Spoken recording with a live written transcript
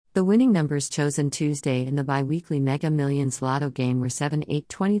The winning numbers chosen Tuesday in the bi-weekly Mega Millions Lotto game were 7, 8,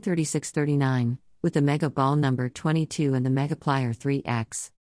 20, 36, 39, with the Mega Ball number 22 and the Megaplier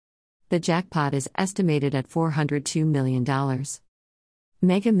 3x. The jackpot is estimated at $402 million.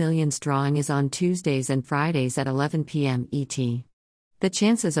 Mega Millions drawing is on Tuesdays and Fridays at 11 p.m. ET. The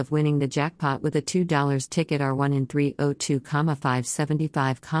chances of winning the jackpot with a $2 ticket are 1 in 302,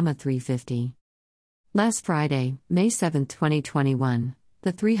 575, 350. Last Friday, May 7, 2021,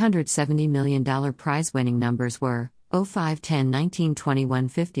 the $370 million prize winning numbers were 0, 5, 10, 19, 21,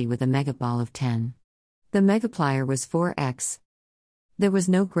 50 with a Mega Ball of 10. The Megaplier was 4x. There was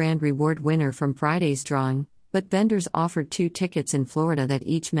no grand reward winner from Friday's drawing, but vendors offered 2 tickets in Florida that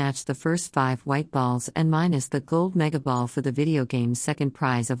each matched the first 5 white balls and minus the gold Mega Ball for the video game's second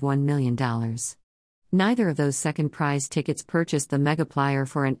prize of $1 million. Neither of those second prize tickets purchased the Megaplier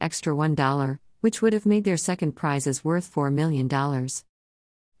for an extra $1, which would have made their second prizes worth $4 million.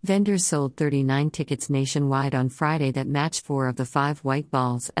 Vendors sold 39 tickets nationwide on Friday that matched 4 of the 5 white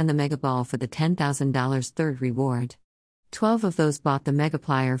balls and the Mega Ball for the $10,000 third reward. 12 of those bought the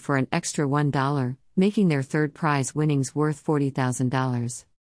Megaplier for an extra $1, making their third prize winnings worth $40,000.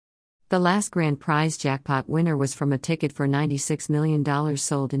 The last grand prize jackpot winner was from a ticket for $96 million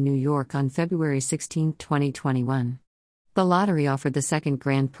sold in New York on February 16, 2021. The lottery offered the second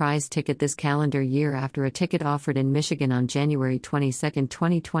grand prize ticket this calendar year after a ticket offered in Michigan on January 22,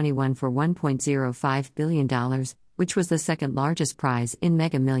 2021 for $1.05 billion, which was the second largest prize in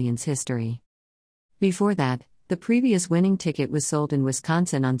Mega Millions history. Before that, the previous winning ticket was sold in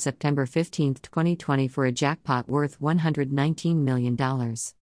Wisconsin on September 15, 2020 for a jackpot worth $119 million.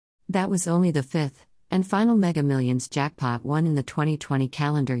 That was only the fifth and final Mega Millions jackpot won in the 2020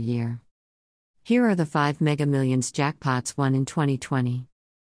 calendar year. Here are the 5 Mega Millions jackpots won in 2020.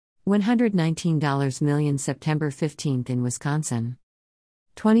 $119 million September 15 in Wisconsin.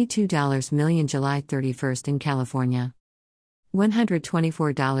 $22 million July 31 in California.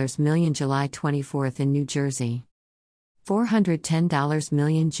 $124 million July 24 in New Jersey. $410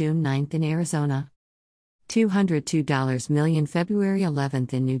 million June 9 in Arizona. $202 million February 11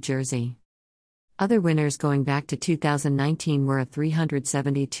 in New Jersey. Other winners going back to 2019 were a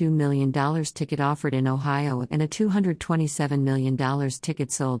 $372 million ticket offered in Ohio and a $227 million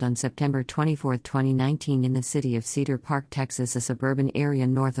ticket sold on September 24, 2019 in the city of Cedar Park, Texas, a suburban area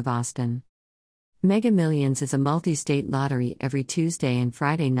north of Austin. Mega Millions is a multi-state lottery every Tuesday and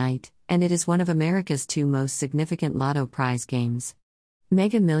Friday night, and it is one of America's 2 most significant lotto prize games.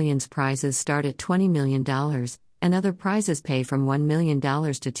 Mega Millions prizes start at $20 million, and other prizes pay from $1 million to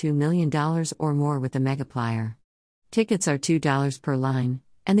 $2 million or more with the Megaplier. Tickets are $2 per line,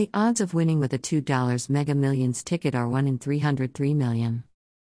 and the odds of winning with a $2 Mega Millions ticket are 1 in 303 million.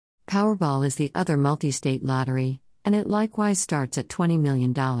 Powerball is the other multi-state lottery, and it likewise starts at $20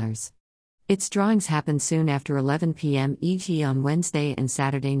 million. Its drawings happen soon after 11 p.m. ET on Wednesday and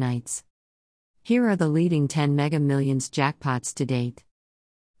Saturday nights. Here are the leading 10 Mega Millions jackpots to date.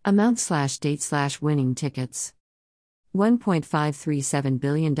 Amount/date/winning tickets. $1.537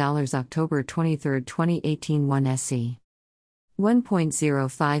 billion October 23, 2018 1 SC.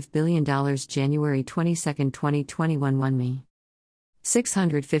 $1.05 billion January 22, 2021 1 Me.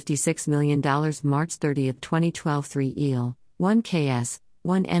 $656 million March 30, 2012 3 EEL, 1 KS,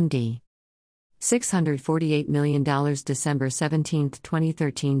 1 MD. $648 million December 17,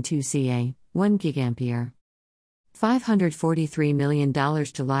 2013 2 CA, 1 GA. $543 million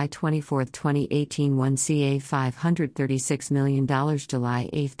July 24, 2018 1 CA. $536 million July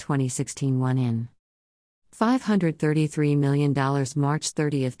 8, 2016 1 IN. $533 million March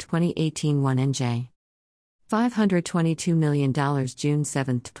 30, 2018 1 NJ. $522 million June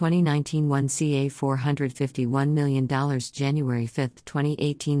 7, 2019 1 CA. $451 million January 5,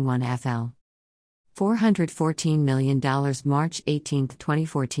 2018 1 FL. $414 million March 18,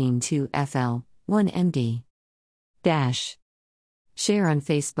 2014 2 FL, 1 MD. Share on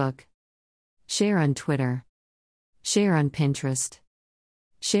Facebook. Share on Twitter. Share on Pinterest.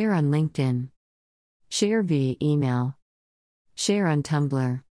 Share on LinkedIn. Share via email. Share on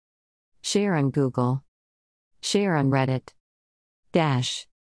Tumblr. Share on Google. Share on Reddit.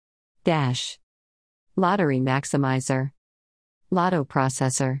 Lottery Maximizer. Lotto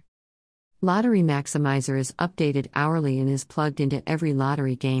Processor. Lottery Maximizer is updated hourly and is plugged into every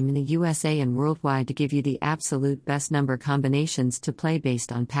lottery game in the USA and worldwide to give you the absolute best number combinations to play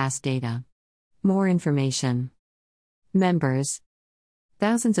based on past data. More information. Members.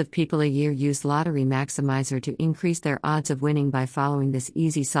 Thousands of people a year use Lottery Maximizer to increase their odds of winning by following this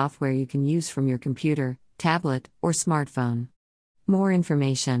easy software you can use from your computer, tablet, or smartphone. More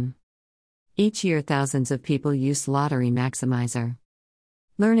information. Each year thousands of people use Lottery Maximizer.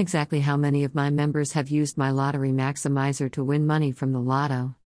 Learn exactly how many of my members have used my lottery maximizer to win money from the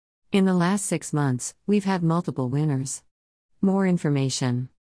lotto. In the last 6 months, we've had multiple winners. More information.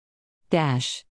 Dash.